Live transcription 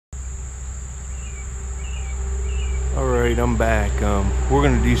Alright, I'm back. We're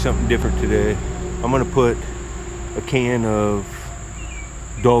going to do something different today. I'm going to put a can of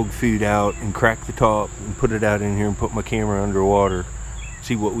dog food out and crack the top and put it out in here and put my camera underwater.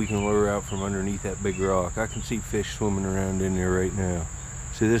 See what we can lure out from underneath that big rock. I can see fish swimming around in there right now.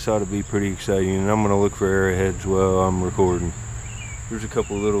 So this ought to be pretty exciting, and I'm going to look for arrowheads while I'm recording. There's a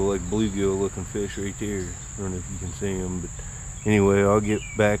couple little like bluegill looking fish right there. I don't know if you can see them, but anyway, I'll get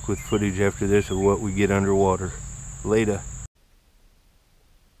back with footage after this of what we get underwater. Later.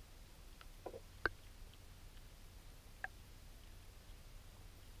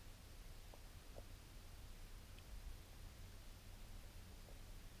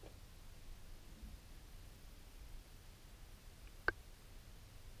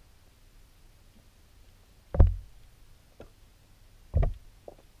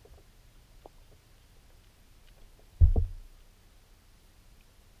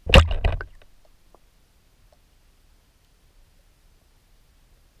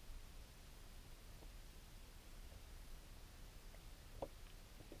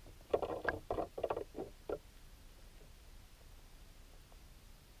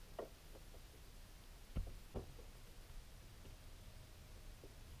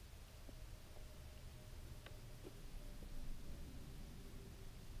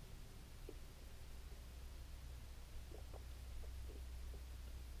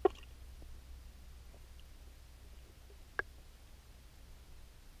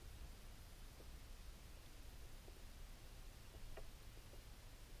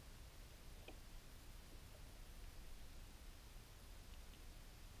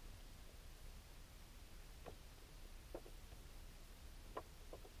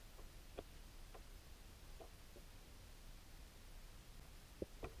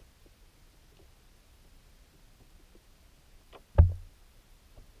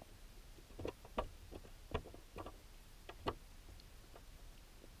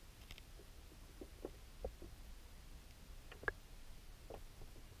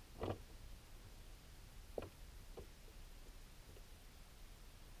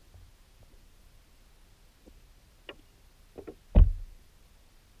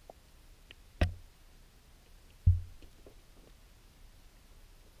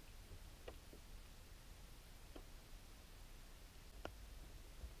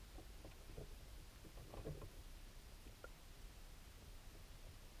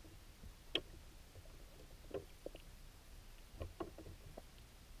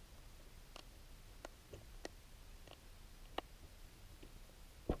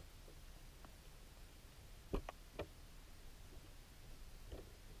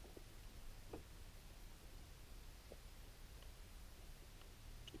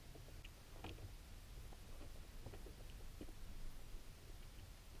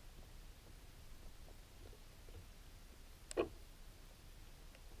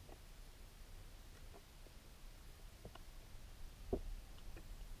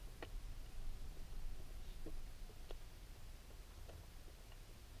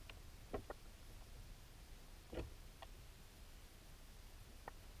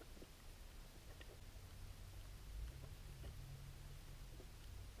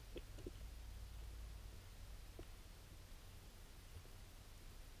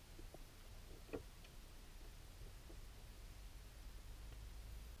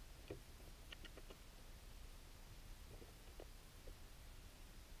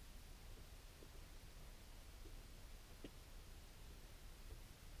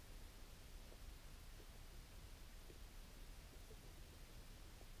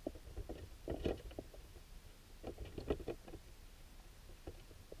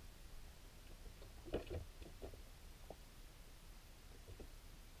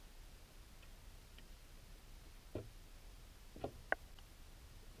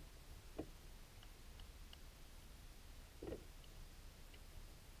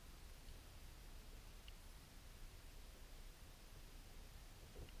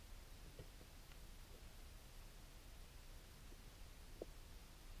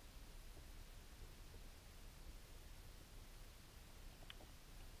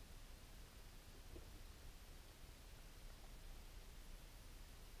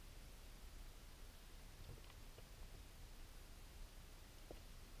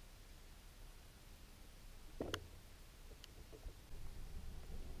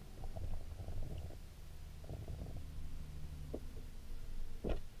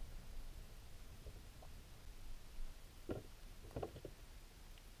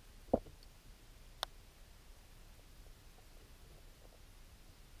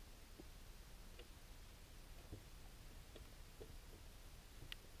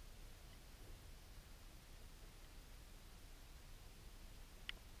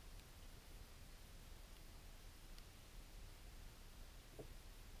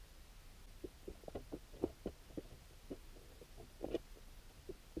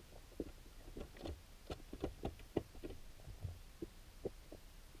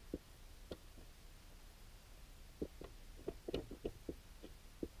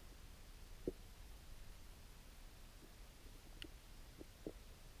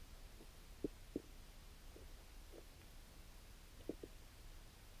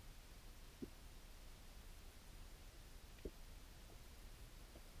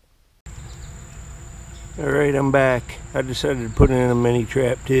 Alright, I'm back. I decided to put in a mini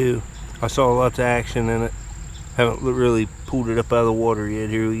trap too. I saw lots of action in it. Haven't really pulled it up out of the water yet.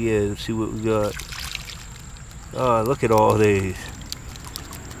 Here we go. Let's see what we got. Oh, look at all these.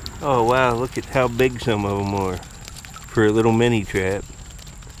 Oh wow, look at how big some of them are for a little mini trap.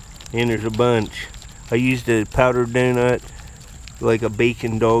 And there's a bunch. I used a powdered donut, like a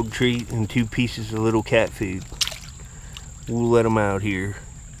bacon dog treat, and 2 pieces of little cat food. We'll let them out here.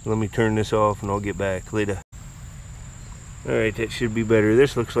 Let me turn this off and I'll get back later. Alright, that should be better.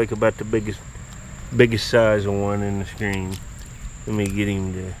 This looks like about the biggest size of one in the screen. Let me get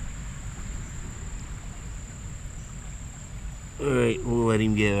him to... Alright, we'll let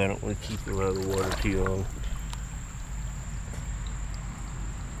him go. I don't want to keep him out of the water too long.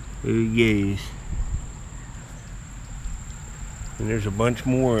 There he goes. And there's a bunch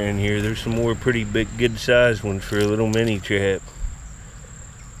more in here. There's some more pretty big, good sized ones for a little mini trap.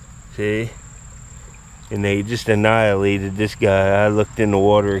 See? And they just annihilated this guy. I looked in the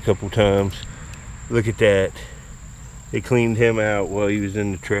water a couple times. Look at that. They cleaned him out while he was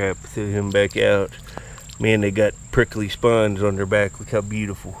in the trap. Threw him back out. Man, they got prickly spines on their back. Look how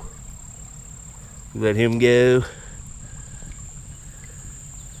beautiful. Let him go.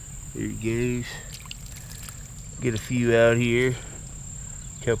 There he goes. Get a few out here.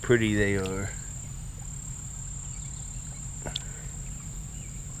 Look how pretty they are.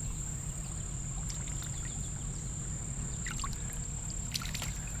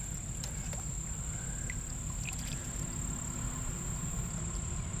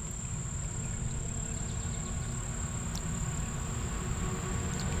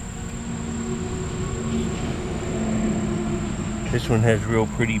 This one has real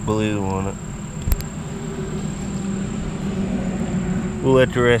pretty blue on it. We'll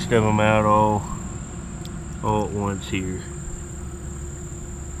let the rest of them out all at once here.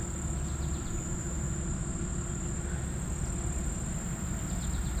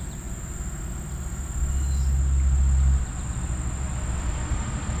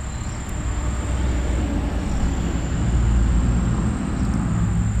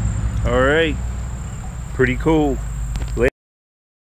 All right, pretty cool.